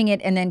consuming it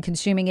and then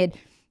consuming it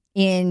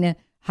in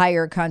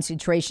higher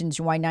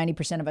concentrations, why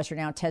 90% of us are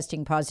now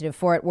testing positive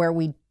for it, where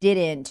we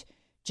didn't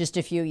just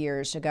a few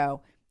years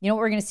ago. You know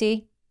what we're going to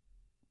see?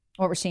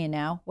 What we're seeing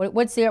now?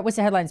 What's the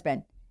headlines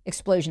been?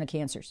 Explosion of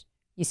cancers.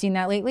 You seen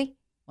that lately?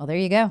 Well, there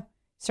you go.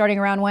 Starting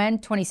around when?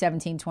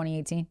 2017,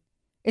 2018.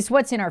 It's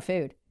what's in our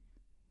food.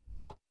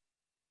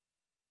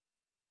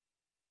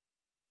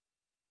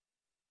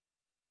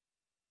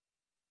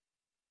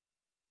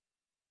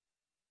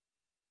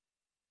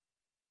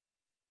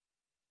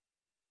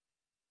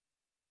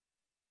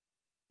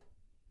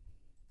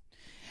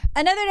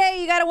 Another day,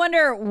 you got to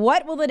wonder,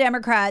 what will the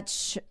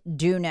Democrats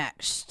do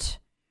next?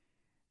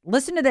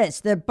 Listen to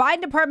this. The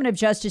Biden Department of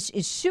Justice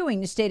is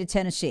suing the state of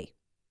Tennessee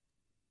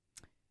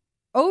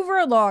over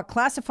a law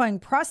classifying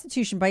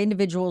prostitution by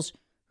individuals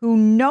who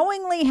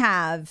knowingly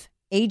have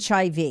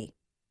HIV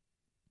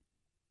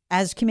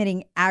as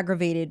committing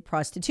aggravated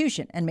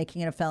prostitution and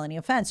making it a felony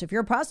offense. If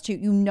you're a prostitute,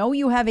 you know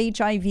you have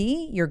HIV,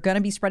 you're going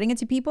to be spreading it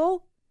to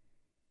people.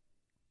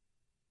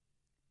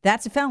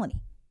 That's a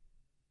felony.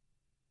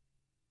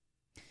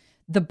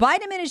 The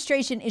Biden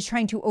administration is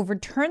trying to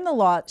overturn the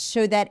law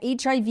so that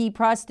HIV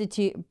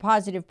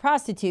positive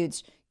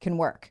prostitutes can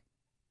work.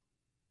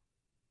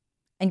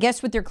 And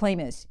guess what their claim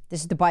is?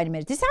 This is the Biden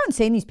administration. This is how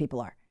insane these people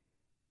are.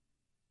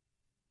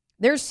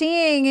 They're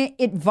saying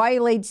it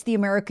violates the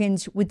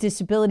Americans with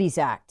Disabilities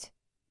Act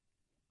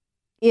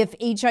if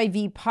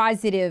HIV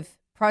positive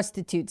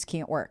prostitutes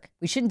can't work.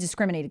 We shouldn't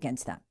discriminate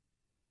against them.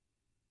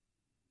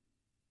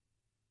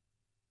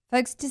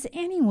 Folks, does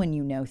anyone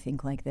you know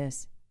think like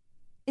this?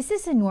 Is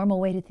this a normal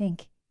way to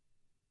think?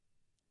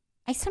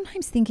 I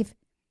sometimes think if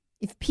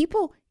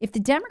the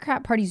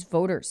Democrat Party's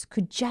voters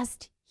could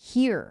just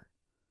hear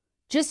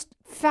just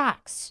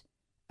facts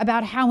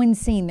about how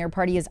insane their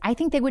party is, I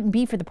think they wouldn't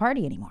be for the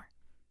party anymore.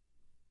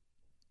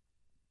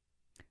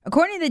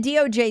 According to the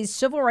DOJ's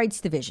Civil Rights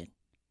Division,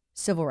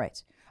 civil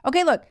rights.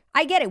 Okay, look,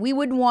 I get it. We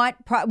wouldn't want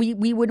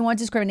we wouldn't want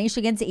discrimination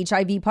against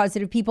HIV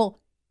positive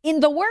people in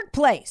the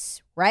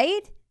workplace,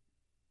 right?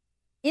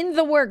 In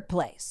the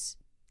workplace.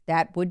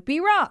 That would be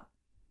wrong.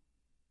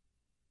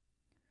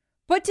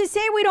 But to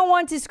say we don't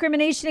want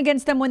discrimination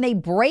against them when they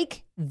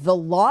break the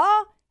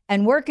law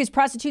and work as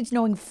prostitutes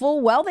knowing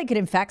full well they could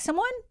infect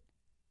someone?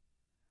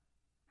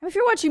 I mean, if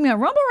you're watching me on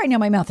Rumble right now,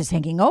 my mouth is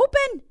hanging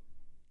open.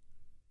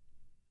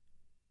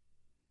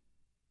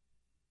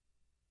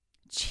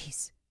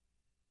 Jeez.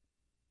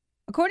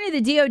 According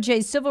to the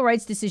DOJ's civil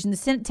rights decision,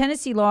 the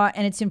Tennessee law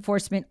and its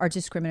enforcement are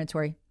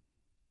discriminatory.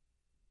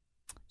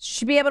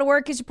 Should be able to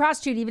work as a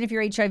prostitute even if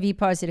you're HIV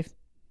positive.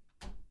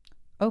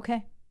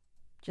 Okay.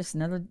 Just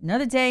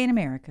another day in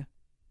America.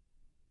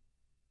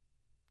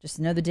 Just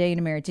another day in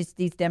America. Just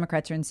these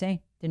Democrats are insane.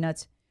 They're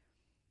nuts.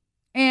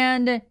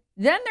 And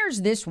then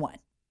there's this one.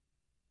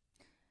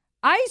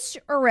 ICE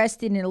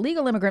arrested an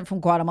illegal immigrant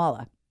from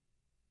Guatemala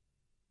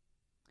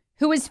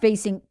who is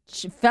facing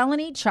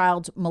felony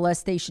child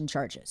molestation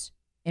charges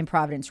in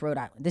Providence, Rhode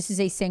Island. This is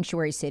a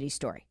sanctuary city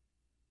story.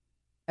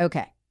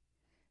 Okay.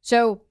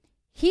 So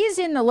he's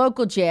in the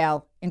local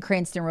jail in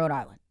Cranston, Rhode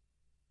Island.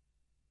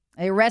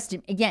 They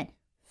arrested him. Again,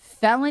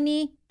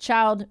 felony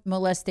child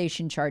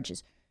molestation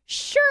charges.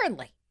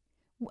 Surely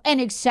an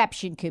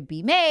exception could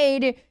be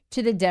made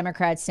to the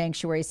Democrats'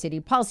 sanctuary city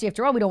policy.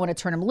 After all, we don't want to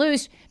turn him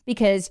loose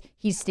because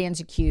he stands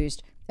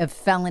accused of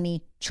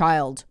felony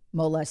child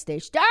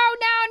molestation. Oh,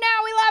 no,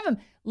 we love him.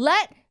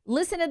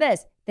 Listen to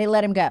this. They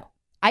let him go.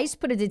 ICE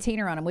put a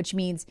detainer on him, which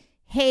means,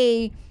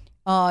 hey,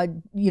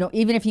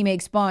 even if he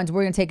makes bonds,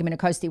 we're going to take him into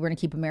custody. We're going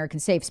to keep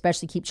Americans safe,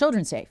 especially keep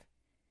children safe.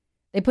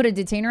 They put a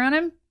detainer on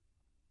him.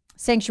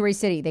 Sanctuary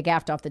city, they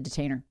gaffed off the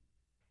detainer.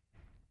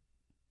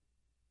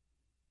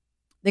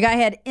 The guy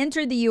had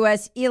entered the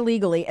U.S.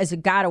 illegally as a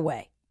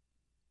getaway.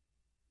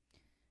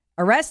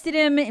 Arrested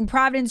him in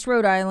Providence,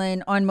 Rhode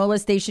Island on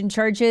molestation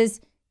charges.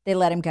 They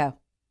let him go.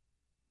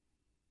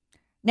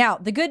 Now,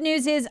 the good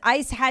news is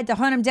ICE had to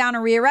hunt him down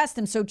and rearrest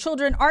him. So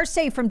children are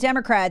safe from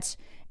Democrats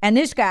and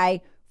this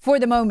guy for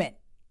the moment.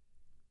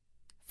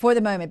 For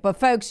the moment. But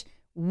folks,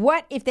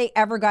 what if they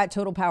ever got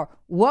total power?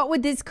 What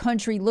would this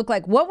country look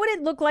like? What would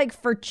it look like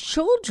for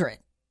children?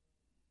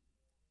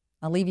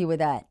 I'll leave you with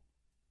that.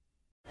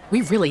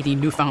 We really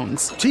need new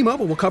phones.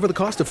 T-Mobile will cover the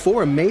cost of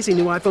 4 amazing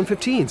new iPhone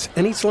 15s,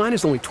 and each line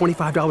is only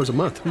 $25 a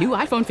month. New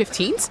iPhone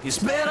 15s? It's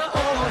better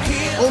over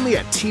here. Only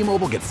at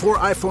T-Mobile, get 4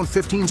 iPhone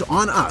 15s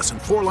on us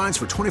and 4 lines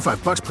for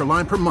 $25 per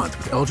line per month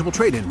with eligible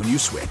trade-in when you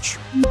switch.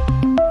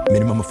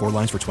 Minimum of 4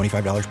 lines for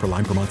 $25 per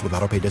line per month with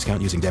autopay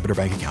discount using debit or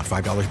bank account.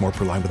 $5 more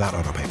per line without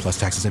autopay, plus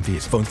taxes and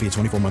fees. Phone fee at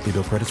 24 monthly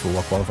bill credits for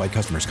well-qualified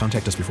customers.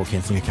 Contact us before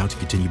canceling account to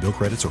continue bill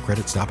credits or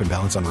credit stop and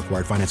balance on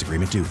required finance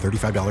agreement due.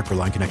 $35 per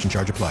line connection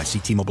charge applies. See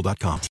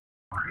T-Mobile.com.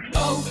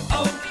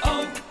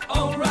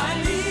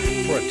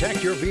 O'Reilly.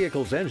 Protect your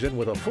vehicle's engine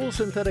with a full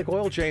synthetic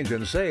oil change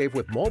and save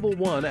with Mobile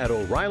One at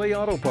O'Reilly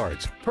Auto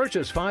Parts.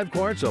 Purchase 5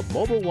 quarts of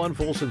Mobile One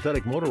full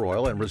synthetic motor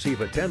oil and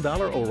receive a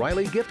 $10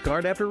 O'Reilly gift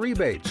card after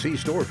rebate. See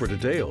store for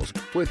details.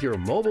 With your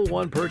Mobile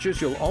One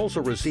purchase, you'll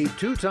also receive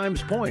 2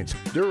 times points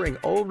during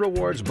O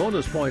Rewards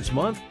Bonus Points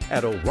Month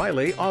at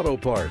O'Reilly Auto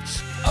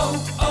Parts.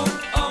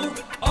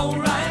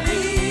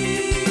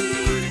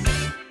 O'Reilly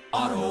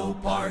Auto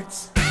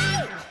Parts.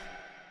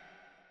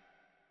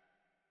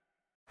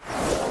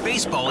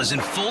 Baseball is in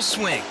full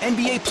swing.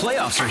 NBA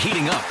playoffs are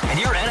heating up, and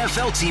your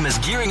NFL team is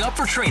gearing up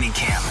for training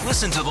camp.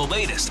 Listen to the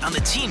latest on the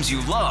teams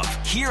you love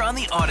here on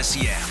the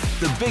Odyssey app.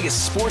 The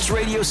biggest sports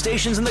radio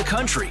stations in the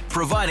country,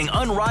 providing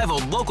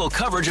unrivaled local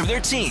coverage of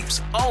their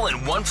teams, all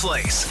in one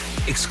place.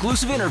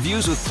 Exclusive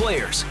interviews with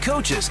players,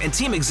 coaches, and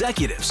team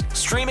executives,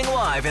 streaming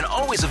live and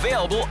always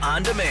available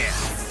on demand.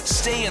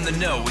 Stay in the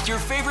know with your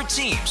favorite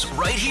teams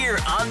right here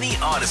on the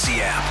Odyssey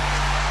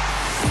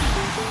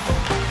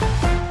app.